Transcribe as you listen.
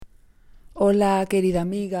Hola, querida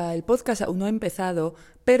amiga, el podcast aún no ha empezado,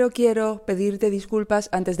 pero quiero pedirte disculpas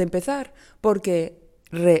antes de empezar, porque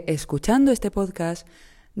reescuchando este podcast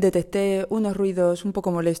detecté unos ruidos un poco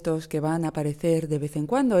molestos que van a aparecer de vez en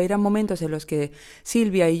cuando. Eran momentos en los que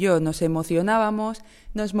Silvia y yo nos emocionábamos,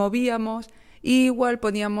 nos movíamos y igual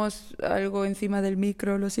poníamos algo encima del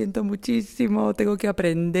micro. Lo siento muchísimo, tengo que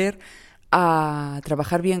aprender a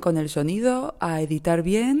trabajar bien con el sonido, a editar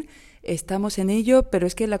bien. Estamos en ello, pero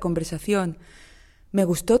es que la conversación me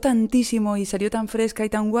gustó tantísimo y salió tan fresca y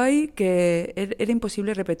tan guay que era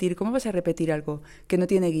imposible repetir. ¿Cómo vas a repetir algo que no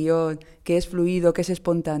tiene guión, que es fluido, que es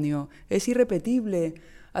espontáneo? Es irrepetible.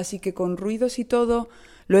 Así que con ruidos y todo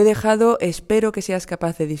lo he dejado. Espero que seas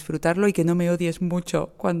capaz de disfrutarlo y que no me odies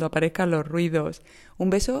mucho cuando aparezcan los ruidos. Un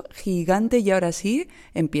beso gigante y ahora sí,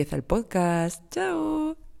 empieza el podcast.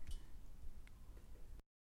 ¡Chao!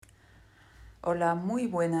 Hola, muy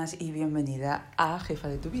buenas y bienvenida a Jefa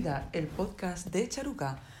de tu Vida, el podcast de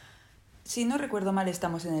Charuca. Si no recuerdo mal,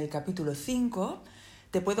 estamos en el capítulo 5.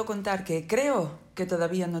 Te puedo contar que creo que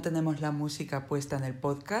todavía no tenemos la música puesta en el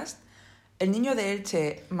podcast. El niño de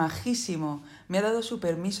Elche, majísimo, me ha dado su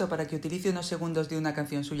permiso para que utilice unos segundos de una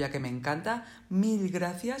canción suya que me encanta. Mil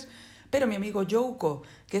gracias. Pero mi amigo Jouko,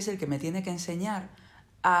 que es el que me tiene que enseñar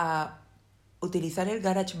a utilizar el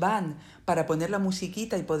GarageBand para poner la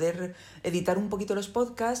musiquita y poder editar un poquito los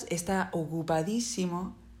podcasts, está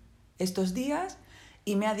ocupadísimo estos días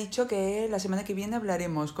y me ha dicho que la semana que viene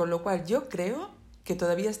hablaremos, con lo cual yo creo que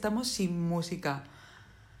todavía estamos sin música.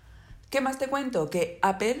 ¿Qué más te cuento? Que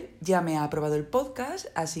Apple ya me ha aprobado el podcast,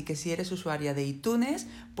 así que si eres usuaria de iTunes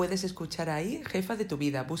puedes escuchar ahí Jefa de tu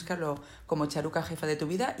Vida. Búscalo como Charuca Jefa de tu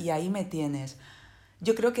Vida y ahí me tienes.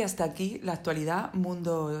 Yo creo que hasta aquí la actualidad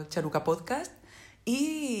Mundo Charuca Podcast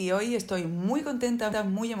y hoy estoy muy contenta,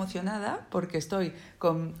 muy emocionada porque estoy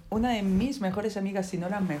con una de mis mejores amigas, si no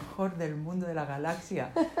la mejor del mundo de la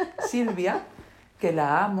galaxia, Silvia, que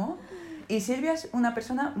la amo. Y Silvia es una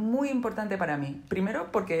persona muy importante para mí.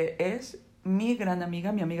 Primero porque es mi gran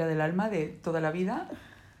amiga, mi amiga del alma de toda la vida.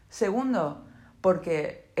 Segundo,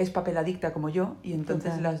 porque es papeladicta como yo y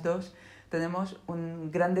entonces Total. Las dos tenemos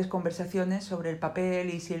grandes conversaciones sobre el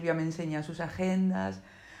papel y Silvia me enseña sus agendas.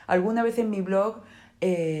 Alguna vez en mi blog,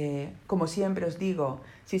 como siempre os digo,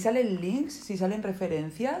 si salen links, si salen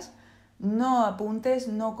referencias, no apuntes,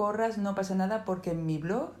 no corras, no pasa nada porque en mi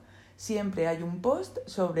blog siempre hay un post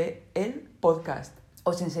sobre el podcast.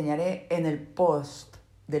 Os enseñaré en el post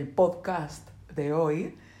del podcast de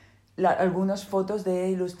hoy algunas fotos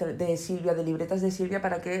de Silvia, de libretas de Silvia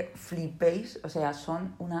para que flipéis, o sea,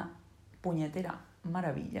 son una puñetera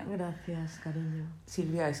maravilla. Gracias, cariño.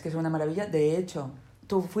 Silvia, es que es una maravilla. De hecho,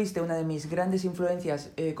 tú fuiste una de mis grandes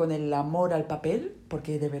influencias con el amor al papel,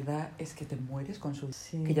 porque de verdad es que te mueres con su...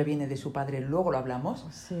 Sí. Que ya viene de su padre, luego lo hablamos.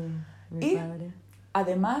 Sí, mi Y padre.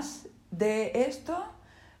 además de esto,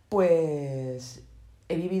 pues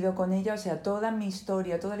he vivido con ella, o sea, toda mi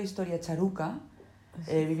historia, toda la historia charuca,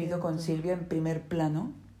 he vivido con Silvia en primer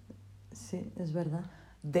plano. Sí, es verdad.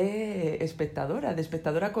 De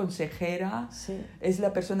espectadora consejera. Sí. Es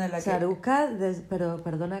la persona en la Charuca, pero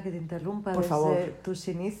perdona que te interrumpa, Por desde favor. tus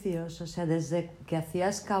inicios, o sea, desde que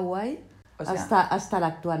hacías kawaii O sea, hasta la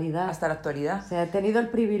actualidad. hasta la actualidad. O sea, he tenido el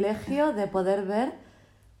privilegio de poder ver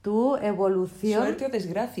tu evolución. ¿Suerte o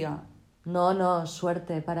desgracia? No,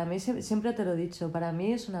 suerte. Para mí, siempre te lo he dicho, para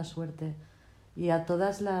mí es una suerte. Y a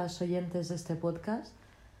todas las oyentes de este podcast,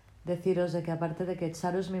 deciros de que aparte de que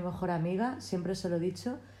Charo es mi mejor amiga, siempre se lo he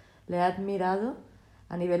dicho, le he admirado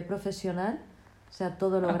a nivel profesional, o sea,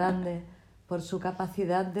 todo lo grande, por su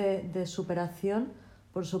capacidad de superación,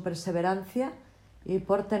 por su perseverancia y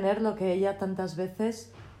por tener lo que ella tantas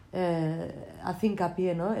veces hace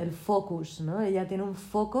hincapié, ¿no? El focus, ¿no? Ella tiene un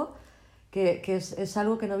foco que es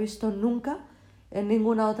algo que no he visto nunca en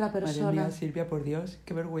ninguna otra persona. Madre mía, Silvia, por Dios,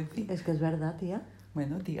 qué vergüenza. Es que es verdad, tía.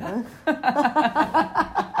 Bueno, tía.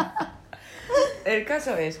 El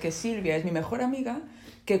caso es que Silvia es mi mejor amiga,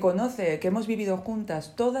 que conoce, que hemos vivido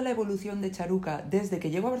juntas toda la evolución de Charuca desde que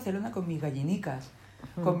llego a Barcelona con mis gallinicas,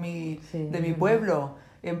 de mi pueblo.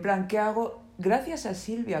 En plan, ¿qué hago? Gracias a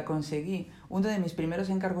Silvia conseguí uno de mis primeros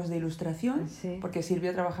encargos de ilustración, Sí. porque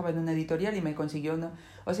Silvia trabajaba en una editorial y me consiguió uno.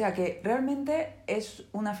 O sea que realmente es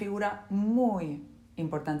una figura muy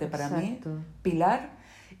importante para mí, pilar.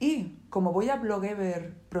 Y como voy a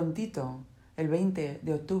Blogever prontito, el 20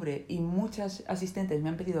 de octubre, y muchas asistentes me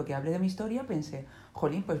han pedido que hable de mi historia, pensé,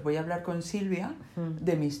 jolín, pues voy a hablar con Silvia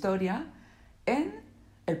de mi historia en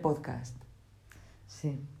el podcast.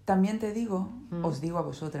 Sí. También te digo, os digo a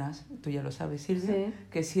vosotras, tú ya lo sabes, Silvia, Sí.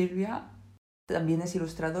 que Silvia También es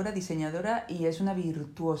ilustradora, diseñadora y es una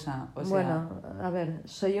virtuosa. O sea, Bueno, a ver,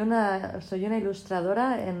 soy una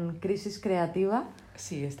ilustradora en crisis creativa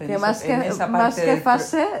sí, está que en más esa más parte que del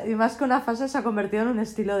fase y más que una fase se ha convertido en un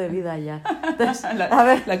estilo de vida ya. Entonces, a la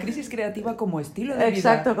ver, crisis creativa como estilo de vida.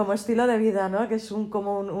 exacto, como estilo de vida, ¿no? Que es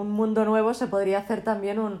como un mundo nuevo. Se podría hacer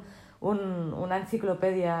también una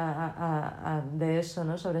enciclopedia de eso,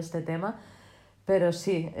 ¿no? Sobre este tema. Pero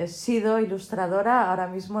sí, he sido ilustradora, ahora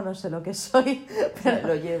mismo no sé lo que soy, pero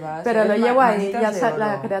lo llevas. pero lo llevo ahí, Manitas ya de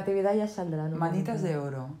la oro. creatividad ya saldrá, ¿no? Manitas de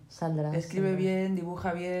oro. Saldrá. Escribe saldrá. bien,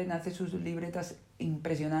 dibuja bien, hace sus libretas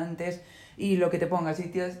impresionantes y lo que te pongas. Si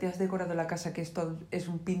te has decorado la casa, que esto es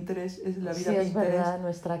un Pinterest, es la vida Sí, es Pinterest. verdad,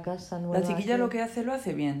 nuestra casa nueva. La chiquilla aquí. lo que hace, lo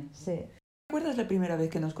hace bien. Sí. ¿Te acuerdas la primera vez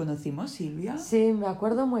que nos conocimos, Silvia? Sí, me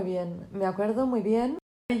acuerdo muy bien.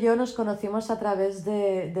 Y yo nos conocimos a través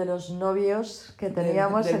de los novios que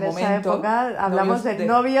teníamos del en esa momento, época. Hablamos de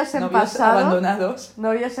novios en novios pasado. abandonados.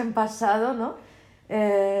 Novios en pasado, ¿no?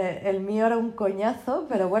 El mío era un coñazo,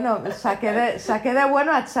 pero bueno, saqué de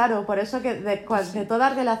bueno a Charo. Por eso que de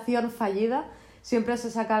toda relación fallida siempre se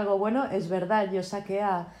saca algo bueno. Es verdad, yo saqué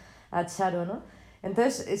a Charo, ¿no?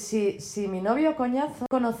 Entonces, si mi novio coñazo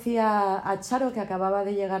conocía a Charo, que acababa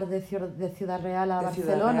de llegar de Ciudad Real a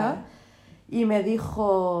Barcelona, y me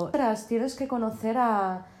dijo, ostras, tienes que conocer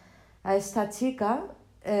a esta chica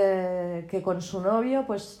que con su novio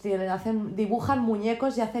pues dibujan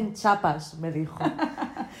muñecos y hacen chapas, me dijo.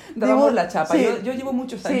 Damos la chapa, sí, yo llevo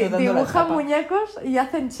muchos años dando la dibujan chapa. muñecos y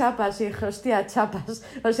hacen chapas, y dije, hostia, chapas.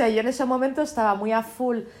 O sea, yo en ese momento estaba muy a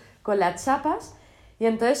full con las chapas. Y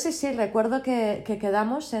entonces sí, recuerdo que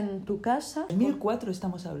quedamos en tu casa. 2004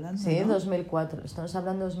 estamos hablando, Sí, ¿no? 2004, estamos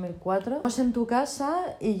hablando de 2004. Estamos en tu casa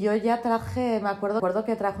y yo ya traje, me acuerdo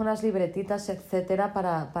que traje unas libretitas, etcétera,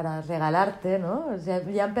 para regalarte, ¿no? O sea,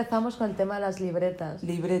 ya empezamos con el tema de las libretas.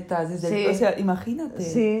 Libretas, Sí. o sea, imagínate.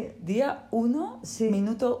 Sí. Día 1, Sí.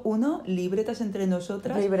 Minuto 1, libretas entre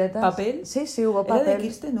nosotras. Libretas. Papel. Sí, hubo papel. ¿Era de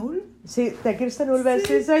Kirsten Ull? Sí, de Kirsten Ulver,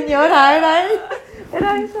 sí, señora, era él.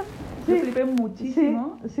 Era eso. Yo Sí. flipé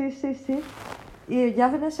muchísimo. Sí. Y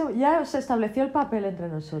ya se estableció el papel entre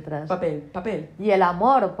nosotras. Papel. Y el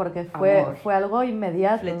amor, porque Amor. fue algo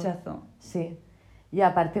inmediato. Flechazo. Sí. Y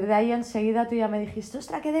a partir de ahí enseguida tú ya me dijiste,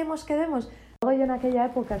 ¡ostras, quedemos! Luego yo en aquella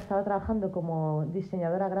época estaba trabajando como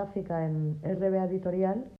diseñadora gráfica en RBA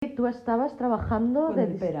Editorial y tú estabas trabajando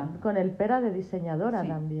con el Pera de diseñadora, sí.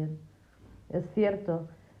 También. Es cierto.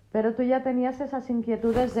 Pero tú ya tenías esas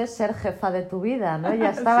inquietudes de ser jefa de tu vida, ¿no? Ya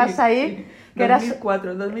estabas sí, ahí. Sí. Que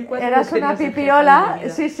 2004 eras una pipiola.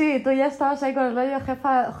 Sí, tú ya estabas ahí con el rollo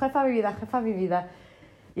jefa mi vida.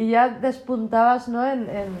 Y ya despuntabas, ¿no?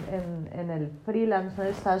 En el freelance, ¿no?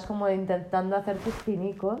 Estabas como intentando hacer tus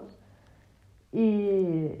pinicos.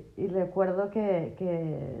 Y recuerdo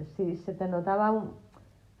que sí, se te notaba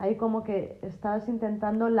ahí como que estabas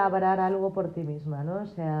intentando labrar algo por ti misma, ¿no? O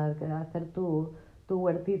sea, hacer tu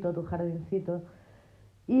huertito, tu jardincito.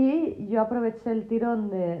 Y yo aproveché el tirón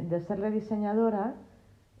de ser rediseñadora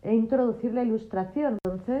e introducir la ilustración.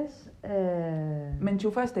 Entonces... Me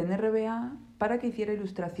enchufaste en RBA para que hiciera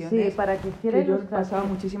ilustraciones. Sí, para que hiciera ilustraciones. Yo pasaba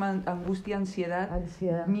muchísima angustia,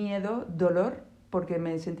 ansiedad, miedo, dolor, porque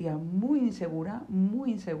me sentía muy insegura,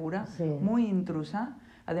 sí. Muy intrusa.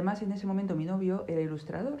 Además, en ese momento mi novio era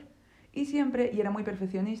ilustrador y era muy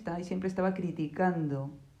perfeccionista y siempre estaba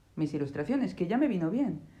criticando mis ilustraciones, que ya me vino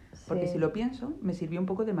bien, porque si lo pienso, me sirvió un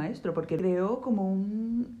poco de maestro, porque creó como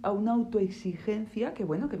una autoexigencia que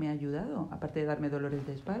me ha ayudado, aparte de darme dolores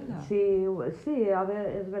de espalda. Sí, a ver,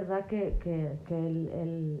 es verdad que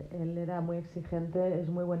él era muy exigente, es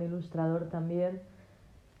muy buen ilustrador también.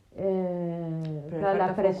 Pero claro,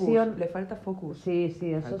 la presión... le falta focus. Sí,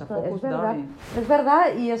 eso es verdad. Es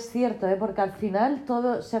verdad y es cierto, porque al final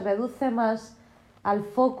todo se reduce más al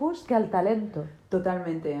focus que al talento.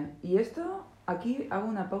 Totalmente. Y esto, aquí hago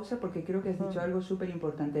una pausa porque creo que has dicho algo súper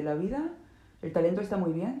importante. La vida, el talento está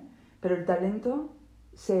muy bien, pero el talento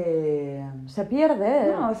se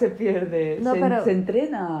pierde. No, se pierde. Se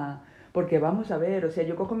entrena. Porque vamos a ver, o sea,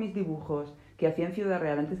 yo cojo mis dibujos que hacía en Ciudad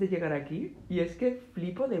Real antes de llegar aquí y es que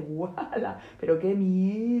flipo de guala. Pero qué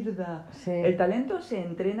mierda. Sí. El talento se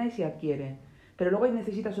entrena y se adquiere. Pero luego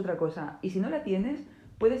necesitas otra cosa. Y si no la tienes,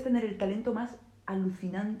 puedes tener el talento más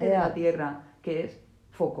alucinante de la tierra, que es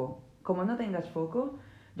foco. Como no tengas foco,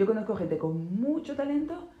 yo conozco gente con mucho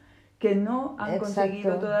talento que no han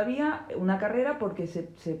conseguido todavía una carrera porque se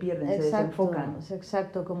pierden, se desenfocan.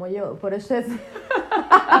 Exacto, como yo. Por eso es...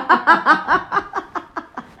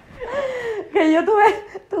 que yo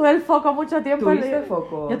tuve el foco mucho tiempo. ¿Tuviste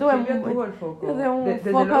foco? Yo tuve Silvia tuvo el foco. Yo tuve un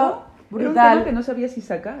desde foco luego, brutal. Era un tema que no sabía si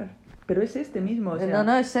sacar. pero es este mismo. O sea,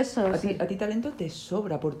 No, es eso. A ti talento te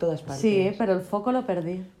sobra por todas partes. Sí, pero el foco lo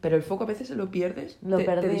perdí. Pero el foco a veces lo pierdes,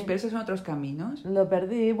 te dispersas en otros caminos. Lo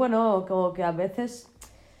perdí, bueno, como que a veces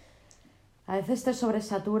te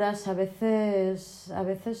sobresaturas, a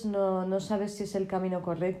veces no sabes si es el camino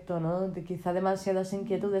correcto, ¿no? Quizá demasiadas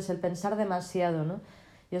inquietudes, el pensar demasiado, ¿no?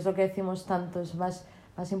 Y es lo que decimos tanto, es más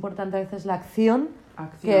importante a veces la acción.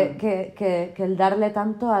 Que el darle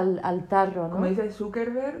tanto al tarro, ¿no? Como dice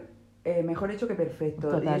Zuckerberg, mejor hecho que perfecto.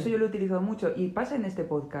 Total. Y eso yo lo he utilizado mucho. Y pasa en este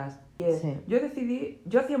podcast. Sí.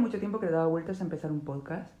 Yo hacía mucho tiempo que le daba vueltas a empezar un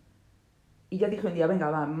podcast. Y ya dije un día, venga,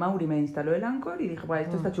 va, Mauri me instaló el Anchor y dije, bueno,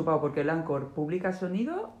 esto está chupado porque el Anchor publica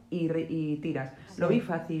sonido y tiras. Sí. Lo vi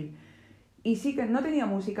fácil. Y sí que no tenía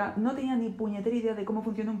música, no tenía ni puñetera idea de cómo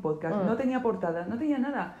funciona un podcast, no tenía portadas, no tenía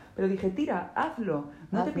nada. Pero dije, tira, hazlo,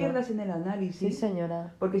 no te pierdas en el análisis. Sí,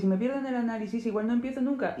 señora. Porque si me pierdo en el análisis, igual no empiezo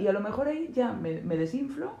nunca. Y a lo mejor ahí ya me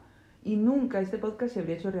desinflo y nunca este podcast se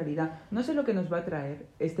habría hecho realidad. No sé lo que nos va a traer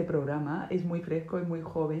este programa, es muy fresco y muy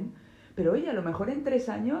joven. Pero oye, a lo mejor en 3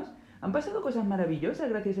 años han pasado cosas maravillosas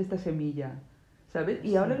gracias a esta semilla. ¿Sabes?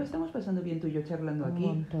 Y ahora lo estamos pasando bien tú y yo charlando aquí.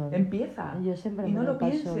 Montón. Empieza. Yo siempre y no me lo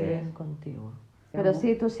paso pienses. bien contigo. Pero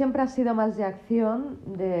sí, tú siempre has sido más de acción,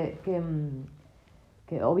 de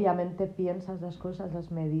que obviamente piensas las cosas,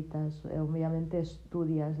 las meditas, obviamente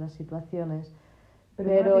estudias las situaciones,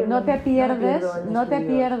 pero no te pierdes,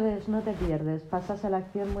 pasas a la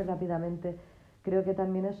acción muy rápidamente. Creo que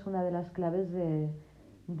también es una de las claves de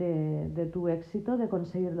tu éxito, de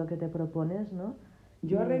conseguir lo que te propones, ¿no?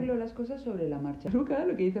 Yo arreglo las cosas sobre la marcha. Luca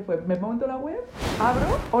lo que hice fue, me monto la web, abro,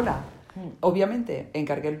 hola. Obviamente,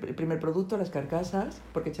 encargué el primer producto, las carcasas,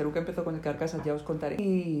 porque Charuca empezó con el carcasas, ya os contaré.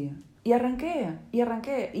 Y arranqué,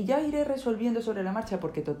 y ya iré resolviendo sobre la marcha,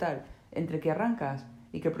 porque total, entre que arrancas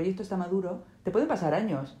y que el proyecto está maduro, te pueden pasar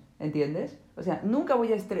años, ¿entiendes? O sea, nunca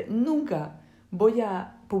voy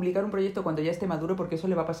a publicar un proyecto cuando ya esté maduro, porque eso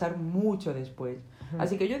le va a pasar mucho después.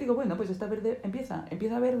 Así que yo digo, bueno, pues está verde, empieza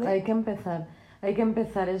verde. Hay que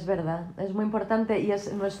empezar, es verdad, es muy importante. Y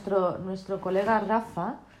es nuestro colega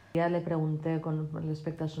Rafa, ya le pregunté con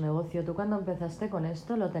respecto a su negocio, ¿tú cuando empezaste con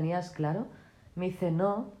esto lo tenías claro? Me dice,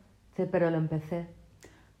 no, pero lo empecé.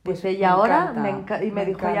 Pues dice, y ahora me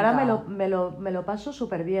dijo, y ahora me lo paso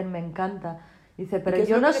súper bien, me encanta. Dice, pero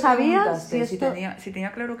yo no sabía si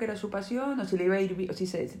tenía claro que era su pasión o si le iba a ir bien.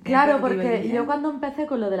 Claro, porque yo cuando empecé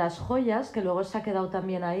con lo de las joyas, que luego se ha quedado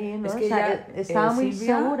también ahí, ¿no? Es que estaba muy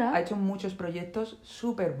Silvia segura. Ha hecho muchos proyectos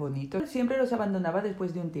súper bonitos. Siempre los abandonaba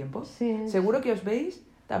después de un tiempo. Sí. Seguro que os veis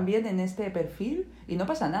también en este perfil y no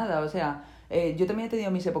pasa nada. O sea, yo también he tenido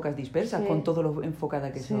mis épocas dispersas con todo lo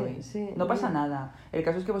enfocada que soy. Sí, no pasa nada. El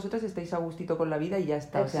caso es que vosotras estéis a gustito con la vida y ya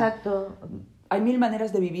está. Exacto. O sea, hay 1000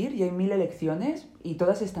 maneras de vivir y hay 1000 elecciones y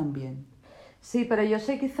todas están bien. Sí, pero yo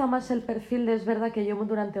soy quizá más el perfil es verdad que yo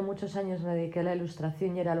durante muchos años me dediqué a la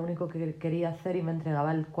ilustración y era lo único que quería hacer y me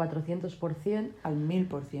entregaba al 400%. Al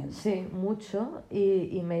 1000%. Sí, mucho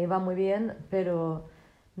y me iba muy bien, pero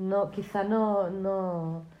quizá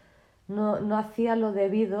no hacía lo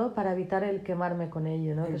debido para evitar el quemarme con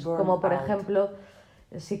ello, ¿no? Como por ejemplo,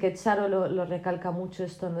 sí que Charo lo recalca mucho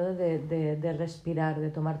esto, ¿no? De respirar,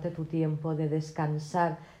 de tomarte tu tiempo, de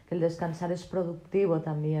descansar, que el descansar es productivo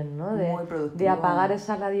también, ¿no? Muy productivo. De apagar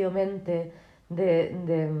esa radiomente,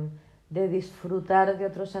 de disfrutar de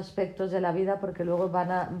otros aspectos de la vida porque luego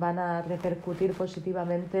van a repercutir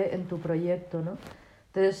positivamente en tu proyecto, ¿no?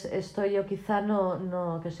 Entonces, esto yo quizá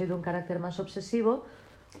que soy de un carácter más obsesivo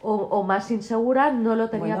o más insegura, no lo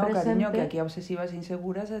tenía presente. Cariño, que aquí a obsesivas e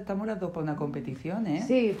inseguras estamos las dos para una competición, ¿eh?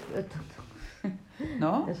 Sí.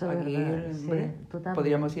 ¿No? Eso aquí, es verdad. Sí,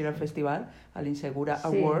 podríamos ir al festival, al Insegura Sí.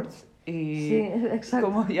 Awards Sí,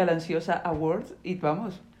 exacto. y a la Ansiosa Awards y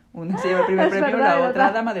vamos, una se lleva el primer Es premio, verdad, la otra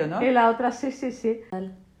 ¿verdad? dama de honor. Y la otra, sí.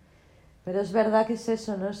 Pero es verdad que es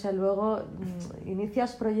eso, ¿no? O sea, luego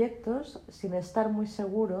inicias proyectos sin estar muy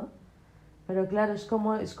seguro, pero claro, es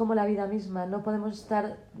como la vida misma, no podemos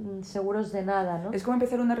estar seguros de nada, ¿no? Es como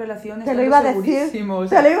empezar una relación Te lo iba a decir, segurísimo. O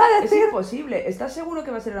sea, te lo iba a decir. Es imposible. ¿Estás seguro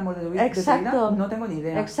que va a ser el amor de tu vida? Exacto. No tengo ni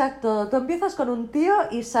idea. Exacto. Tú empiezas con un tío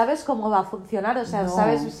y sabes cómo va a funcionar, o sea, No.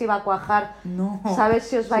 sabes si va a cuajar, No. sabes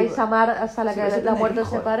si os vais a amar hasta la Si que vais a la tener muerte os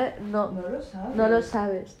hijos. separe. No lo sabes. No lo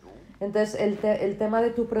sabes. Entonces, el tema de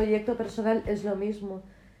tu proyecto personal es lo mismo.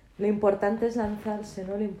 Lo importante es lanzarse,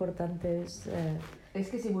 ¿no? Lo importante es... Es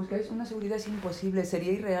que si buscáis una seguridad es imposible,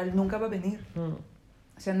 sería irreal, nunca va a venir.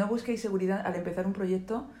 O sea, no busquéis seguridad al empezar un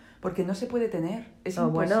proyecto porque no se puede tener, es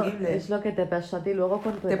imposible. Bueno, es lo que te pasó a ti luego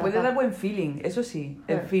con tu Te etapa. puede dar buen feeling, eso sí,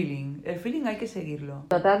 el feeling. El feeling hay que seguirlo.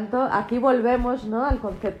 Por lo tanto, aquí volvemos, ¿no? Al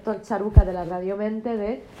concepto charuca de la radiomente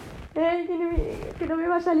de ay, que no me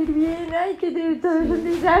va a salir bien, ay, que todo es un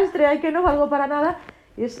desastre, ay, que no valgo para nada.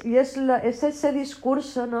 Es ese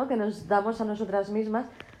discurso, ¿no?, que nos damos a nosotras mismas,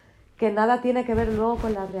 que nada tiene que ver luego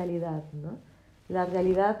con la realidad, ¿no? La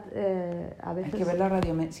realidad a veces... Hay que ver la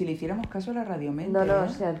radiomente. Si le hiciéramos caso a la radiomente... No, o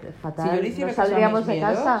sea, fatal. Si yo le hiciera no caso saldríamos a mis de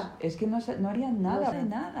miedos, casa. es que no harían nada, No sé. de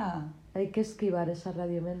nada. Hay que esquivar esa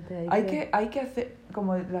radiomente. Hay que hacer,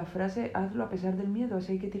 como la frase, hazlo a pesar del miedo, o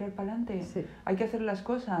sea, hay que tirar para adelante. Sí. Hay que hacer las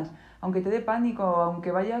cosas, aunque te dé pánico,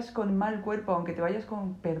 aunque vayas con mal cuerpo, aunque te vayas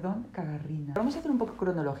con, perdón, cagarrina. Vamos a hacer un poco de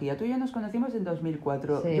cronología. Tú y yo nos conocimos en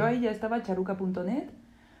 2004. Sí. Yo ahí ya estaba charuca.net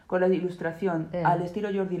con la ilustración al estilo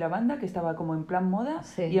Jordi Lavanda, que estaba como en plan moda,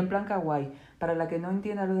 Sí. y en plan kawaii. Para la que no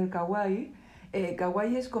entienda lo del kawaii,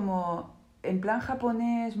 kawaii es como... En plan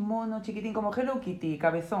japonés, mono, chiquitín, como Hello Kitty,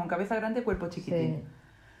 cabezón, cabeza grande, cuerpo chiquitín. Sí.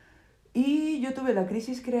 Y yo tuve la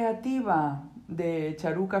crisis creativa de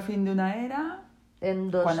Charuca fin de una era,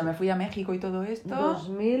 cuando me fui a México y todo esto.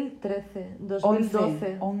 2013,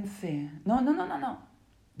 2012. 11. No.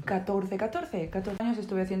 14 años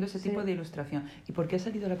estuve haciendo ese tipo de ilustración. ¿Y por qué ha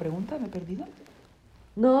salido la pregunta? ¿Me he perdido?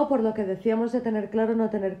 No, por lo que decíamos de tener claro o no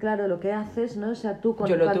tener claro lo que haces, ¿no? O sea, tú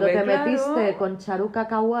Yo lo cuando tuve te claro. metiste con Charuca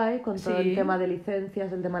Kawaii, con todo Sí. el tema de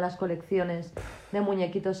licencias, el tema de las colecciones de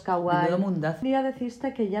muñequitos kawaii, Menudo mundazo. un día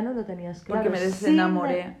deciste que ya no lo tenías claro. Porque me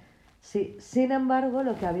desenamoré. Sí, sin embargo,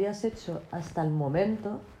 lo que habías hecho hasta el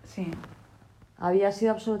momento Sí. había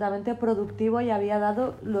sido absolutamente productivo y había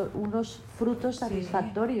dado unos frutos Sí.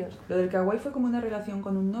 satisfactorios. Lo del kawaii fue como una relación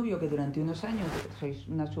con un novio que durante unos años sois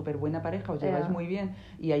una súper buena pareja, os lleváis muy bien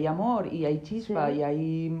y hay amor y hay chispa Sí. y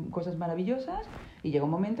hay cosas maravillosas y llega un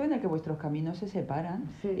momento en el que vuestros caminos se separan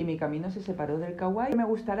Sí. y mi camino se separó del kawaii. Me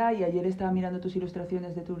gustará, y ayer estaba mirando tus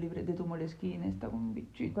ilustraciones de tu Moleskine, está con un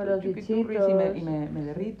bichito Con los chiquiturris, bichitos. y me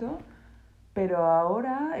derrito, pero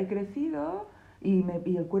ahora he crecido y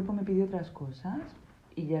el cuerpo me pidió otras cosas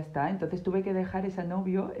y ya está. Entonces tuve que dejar ese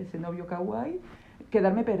novio kawaii,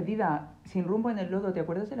 quedarme perdida, sin rumbo en el lodo. ¿Te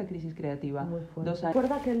acuerdas de la crisis creativa? Muy fuerte. 2 años.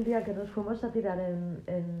 ¿Recuerda aquel día que nos fuimos a tirar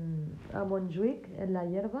a Montjuic, en la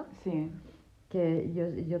hierba? Sí. Que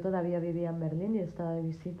yo todavía vivía en Berlín y estaba de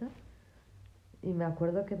visita. Y me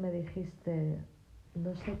acuerdo que me dijiste,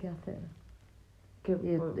 no sé qué hacer.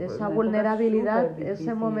 Y esa vulnerabilidad,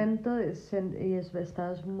 ese momento,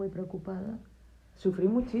 estabas muy preocupada. Sufrí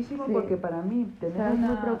muchísimo Sí. porque para mí Estabas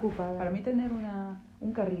muy preocupada. tener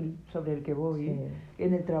un carril sobre el que voy Sí.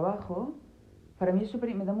 en el trabajo, para mí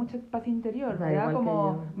me da mucha paz interior. Da Me da igual que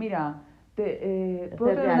como, yo. mira, Ser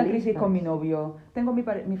puedo tener una crisis realistas. con mi novio, tengo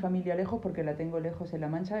mi familia lejos porque la tengo lejos en La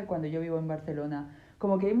Mancha cuando yo vivo en Barcelona.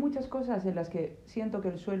 Como que hay muchas cosas en las que siento que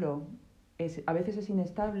el suelo a veces es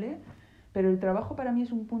inestable, pero el trabajo para mí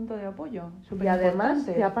es un punto de apoyo súper Y además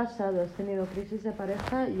importante. te ha pasado, has tenido crisis de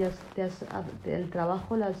pareja y el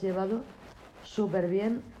trabajo lo has llevado súper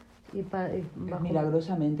bien.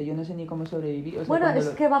 Milagrosamente, yo no sé ni cómo sobreviví. O sea, Bueno, cuando es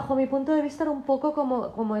que bajo mi punto de vista era un poco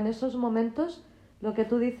como en esos momentos, lo que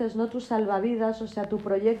tú dices, ¿no? Tu salvavidas, o sea, tu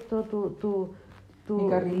proyecto, mi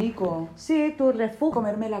carrilico, Sí, tu refugio.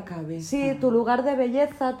 comerme la cabeza. Sí, tu lugar de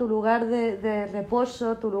belleza, tu lugar de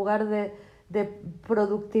reposo, tu lugar de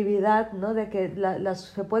productividad, ¿no? De que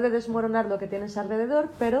se puede desmoronar lo que tienes alrededor,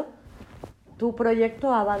 pero tu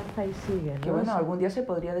proyecto avanza y sigue, ¿no? Que bueno, algún día se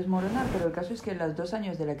podría desmoronar, pero el caso es que en los 2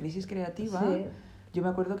 años de la crisis creativa, Sí. yo me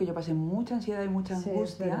acuerdo que yo pasé mucha ansiedad y mucha Sí, es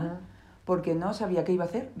angustia, verdad. porque no sabía qué iba a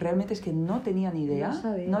hacer. Realmente es que no tenía ni idea. No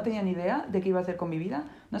sabías. No tenía ni idea de qué iba a hacer con mi vida.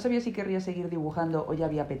 No sabía si querría seguir dibujando o ya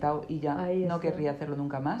había petado y ya Ahí no está. querría hacerlo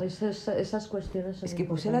nunca más. Esas cuestiones son Es que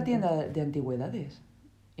puse la importantes. tienda de antigüedades.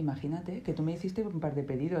 Imagínate, que tú me hiciste un par de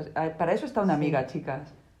pedidos. Para eso está una Sí. amiga,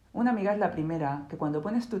 chicas. Una amiga es la primera, que cuando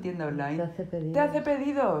pones tu tienda online, Te hace pedidos. te hace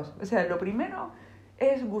pedidos. O sea, lo primero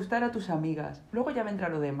es gustar a tus amigas. Luego ya vendrá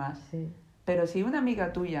lo demás. Sí. Pero si una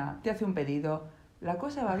amiga tuya te hace un pedido, la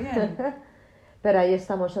cosa va bien. Pero ahí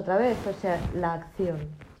estamos otra vez, o sea, la acción.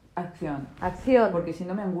 Acción. Acción. Porque si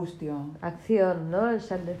no me angustio. Acción, ¿no? O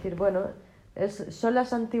sea, el decir, bueno, son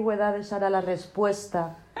las antigüedades ahora la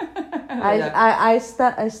respuesta a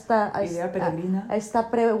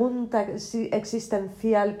esta pregunta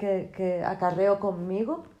existencial que acarreo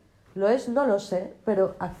conmigo. ¿Lo es? No lo sé,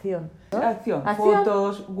 pero acción, ¿no? Acción.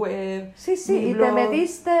 Fotos, web. Sí, y blog, te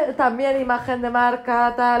metiste también imagen de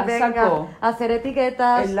marca, tal, A venga, saco. hacer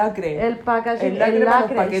etiquetas, El lacre. el packaging, El lacre el para los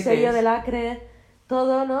lacre, el paquetes. sello de lacre,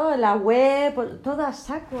 todo, ¿no? La web, todo a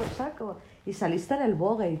saco. Y saliste en el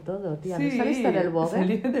Vogue y todo, tía. ¿No Sí, saliste en el Vogue?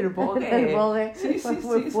 salí en el Vogue. El Vogue. Sí, Fue sí,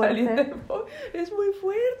 muy sí, fuerte. salí en el Vogue. Es muy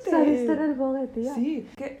fuerte. Saliste en el Vogue, tía. Sí,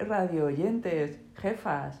 que radio oyentes,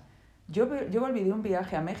 jefas. Yo volví de un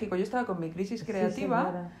viaje a México, yo estaba con mi crisis creativa,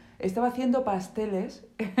 señora. estaba haciendo pasteles,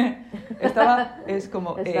 es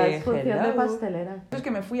como... Estás función de hello. pastelera. Es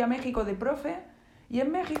que me fui a México de profe, y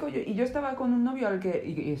en México yo estaba con un novio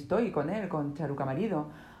y estoy con él, con Charuca marido,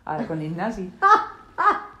 con Ignasi.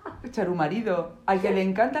 Charu marido, al que le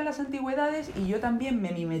encantan las antigüedades, y yo también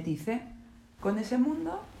me mimeticé con ese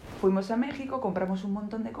mundo. Fuimos a México, compramos un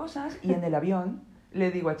montón de cosas, y en el avión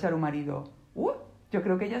le digo a Charu marido, yo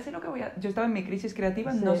creo que ya sé lo que voy a... Yo estaba en mi crisis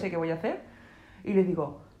creativa, Sí. no sé qué voy a hacer, y le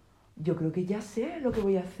digo, yo creo que ya sé lo que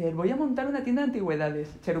voy a hacer, voy a montar una tienda de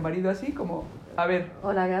antigüedades. Charu marido así como, a ver,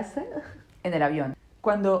 Hola, ¿qué hace? en el avión.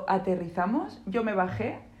 Cuando aterrizamos, yo me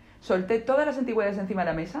bajé, solté todas las antigüedades encima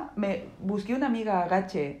de la mesa, me busqué una amiga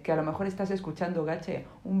Gache, que a lo mejor estás escuchando, Gache,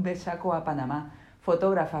 un besaco a Panamá,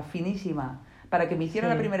 fotógrafa finísima, para que me hiciera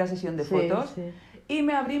Sí. la primera sesión de Sí, fotos, sí. y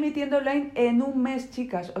me abrí mi tienda online en un mes,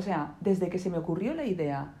 chicas. O sea, desde que se me ocurrió la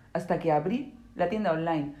idea hasta que abrí la tienda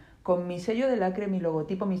online, con mi sello de lacre, mi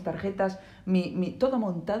logotipo, mis tarjetas, todo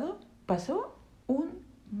montado, pasó un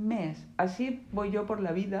mes. Así voy yo por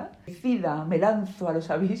la vida. Decida, me lanzo a los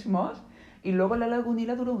abismos, y luego la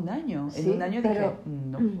lagunila duró un año. Sí, En un año pero dije,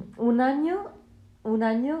 no. un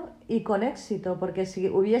año y con éxito, porque si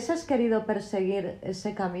hubieses querido perseguir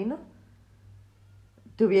ese camino,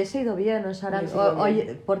 te hubiese ido bien. O sea, Hubiese ido bien.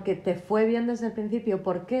 oye, porque te fue bien desde el principio.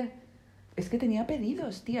 ¿Por qué? Es que tenía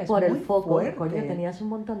pedidos, tía. Es Por el muy foco, fuerte. coño, tenías un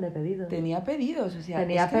montón de pedidos. Tenía pedidos, o sea,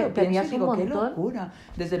 Tenía es que lo pienso y tenías un digo, qué montón. locura.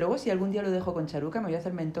 Desde luego, si algún día lo dejo con Charuca, me voy a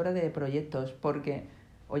hacer mentora de proyectos, porque,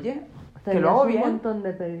 oye, que Tenías lo hago un bien, montón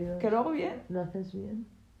de pedidos. que lo hago bien. Lo haces bien.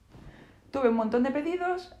 Tuve un montón de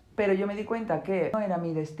pedidos, pero yo me di cuenta que no era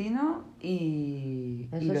mi destino y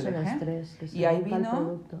Eso lo es un dejé. estrés, que se Y ahí rompa el vino,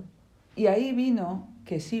 producto. y ahí vino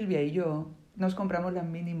que Silvia y yo nos compramos las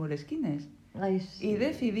mini moleskines. Ay, sí. Y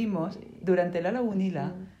decidimos, durante la lagunila,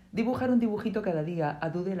 Sí. dibujar un dibujito cada día a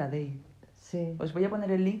Doodle a Day. Sí. Os voy a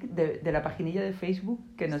poner el link de la paginilla de Facebook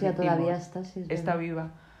que nos Hostia, hicimos. todavía está, sí, es Está verdad.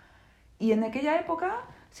 viva. Y en aquella época,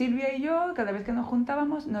 Silvia y yo, cada vez que nos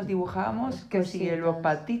juntábamos, nos dibujábamos Las que si cositas. los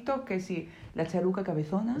patitos, que si la charuca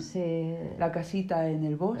cabezona, Sí. la casita en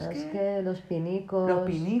el Es bosque, que los pinicos. los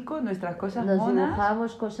pinicos, nuestras cosas Nos monas.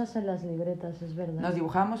 dibujábamos cosas en las libretas, es verdad. Nos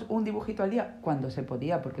dibujábamos un dibujito al día cuando se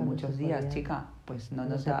podía, porque Cuando muchos se días, podía. chica, pues no No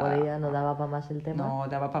nos se daba, podía, no daba para más el tema. no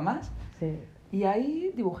daba para más. Sí. Y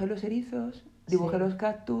ahí dibujé los erizos, dibujé Sí. los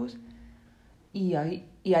cactus, y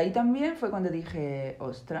ahí también fue cuando dije,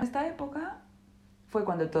 ostras, en esta época fue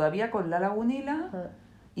cuando todavía con la lagunila Ah,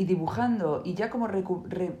 y dibujando, y ya como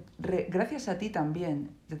gracias a ti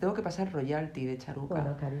también, te tengo que pasar royalty de Charuca,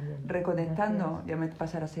 Bueno, cariño. reconectando, gracias. ya me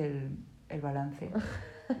pasarás el balance,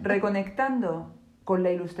 reconectando con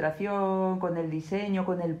la ilustración, con el diseño,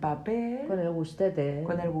 con el papel, Con el gustete, ¿eh?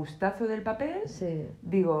 con el gustazo del papel. Sí.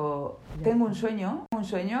 Digo, Ya tengo está. un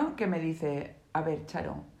sueño que me dice, a ver,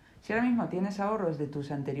 Charo, si ahora mismo tienes ahorros de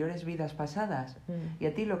tus anteriores vidas pasadas Mm, y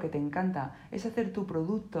a ti lo que te encanta es hacer tu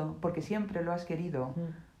producto porque siempre lo has querido,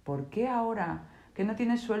 mm. ¿por qué ahora que no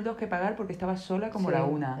tienes sueldos que pagar porque estabas sola como Sí, la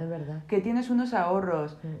una? es verdad. Que tienes unos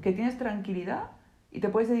ahorros, Mm. que tienes tranquilidad y te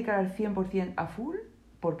puedes dedicar al 100% a full,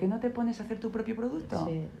 ¿por qué no te pones a hacer tu propio producto?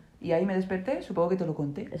 Sí. Y ahí me desperté, supongo que te lo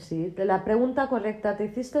conté. Sí, la pregunta correcta, te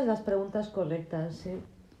hiciste las preguntas correctas, sí.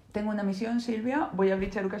 Tengo una misión, Silvia, voy a abrir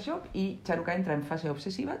Charuca Shop y Charuca entra en fase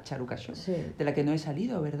obsesiva, Charuca Shop, Sí. de la que no he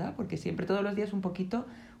salido, ¿verdad? Porque siempre todos los días un poquito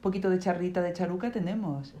de charrita de Charuca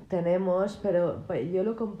tenemos. Tenemos, pero pues, yo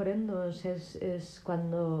lo comprendo, o sea, es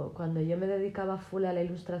cuando yo me dedicaba full a la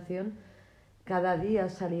ilustración, cada día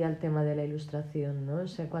salía el tema de la ilustración, ¿no? O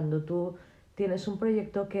sea, cuando tú tienes un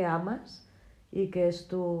proyecto que amas y que es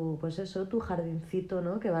tu, pues eso, tu jardincito,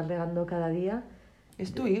 ¿no? Que vas regando cada día.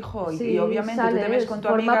 Es tu hijo Sí, y obviamente tú te sales, ves con tu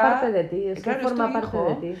forma amiga. parte de ti, es que claro, forma es tu parte hijo,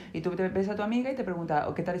 de ti. y tú te ves a tu amiga y te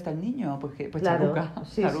pregunta, ¿qué tal está el niño? Pues Claro, Charuca,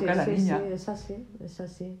 sí, Charuca sí, la sí, niña. sí, es así, es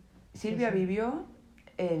así. Silvia Sí, sí. vivió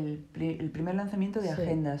el primer lanzamiento de Sí,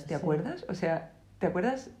 agendas, ¿te sí. acuerdas? O sea, ¿te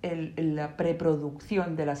acuerdas la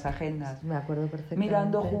preproducción de las agendas? Me acuerdo perfectamente.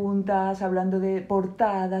 Mirando juntas, hablando de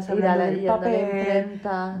portadas, Ir a hablando del yendo a la papel,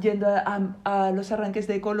 imprenta. yendo a los arranques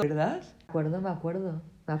de color, ¿verdad? Me acuerdo,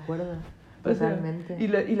 O sea, totalmente. y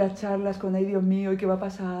las charlas con, ay Dios mío, ¿y qué va a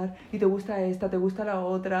pasar? ¿Y te gusta esta, te gusta la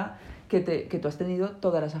otra? Que tú has tenido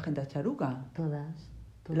todas las agendas Charuca. Todas.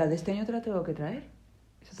 La de este año te la tengo que traer.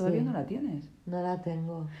 Esa todavía Sí. no la tienes. No la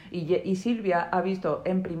tengo. Y Silvia ha visto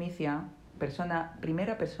en primicia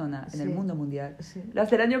primera persona en el Sí. mundo mundial. Sí. Las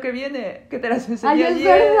del año que viene, que te las enseñé Ay,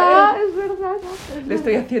 ayer. es verdad. No, Le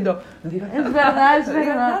estoy haciendo... No digas Es nada, verdad, no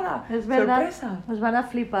digas nada. es verdad. Sorpresa. Os van a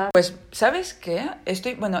flipar. Pues, ¿sabes qué?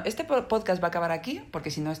 Bueno, este podcast va a acabar aquí, porque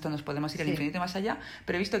si no, esto nos podemos ir al Sí. infinito y más allá,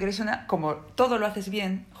 pero he visto que eres como todo lo haces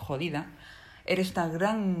bien, jodida, eres una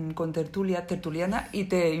gran tertuliana, y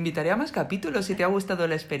te invitaré a más capítulos si te ha gustado la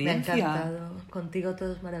Me ha experiencia. encantado. Contigo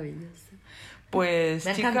todo es maravilloso. Pues,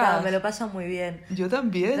 Me ha chicas, encantado, me lo he pasado muy bien. yo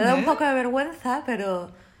también, Me da ¿eh? un poco de vergüenza, pero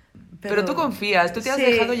Pero tú confías, tú te has Sí,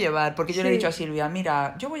 dejado llevar, porque yo le he sí. dicho a Silvia,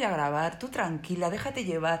 mira, yo voy a grabar, tú tranquila, déjate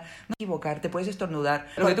llevar, no equivocarte, puedes estornudar,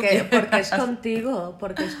 lo que tú Porque quieras.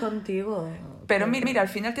 porque es contigo. Pero mira, al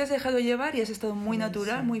final te has dejado llevar y has estado muy Sí,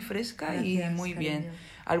 natural, sí. muy fresca y Gracias, muy bien. cariño.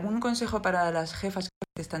 ¿Algún consejo para las jefas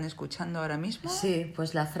que están escuchando ahora mismo? Sí,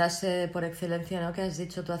 pues la frase por excelencia, ¿no? Que has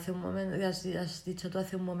dicho tú hace un momento, has dicho tú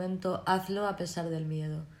hace un momento, hazlo a pesar del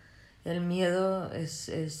miedo. El miedo es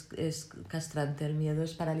castrante, el miedo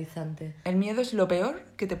es paralizante. El miedo es lo peor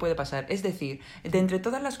que te puede pasar. Es decir, de entre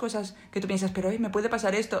todas las cosas que tú piensas, pero hoy me puede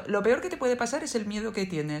pasar esto, lo peor que te puede pasar es el miedo que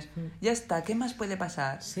tienes. Ya está, ¿qué más puede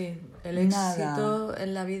pasar? Sí, el Nada. éxito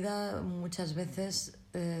en la vida muchas veces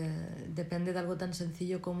depende de algo tan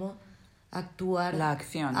sencillo como actuar La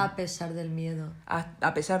acción. a pesar del miedo.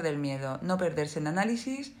 A pesar del miedo, no perderse en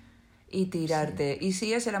análisis y tirarte. Y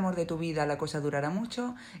si es el amor de tu vida, la cosa durará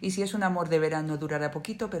mucho. Y si es un amor de verano, durará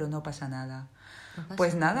poquito, pero no pasa nada. No pasa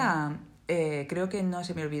Pues nada, creo que no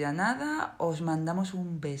se me olvida nada. Os mandamos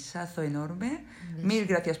un besazo enorme. Mil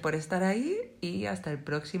gracias por estar ahí y hasta el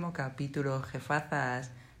próximo capítulo,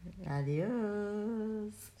 jefazas.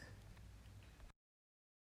 Adiós.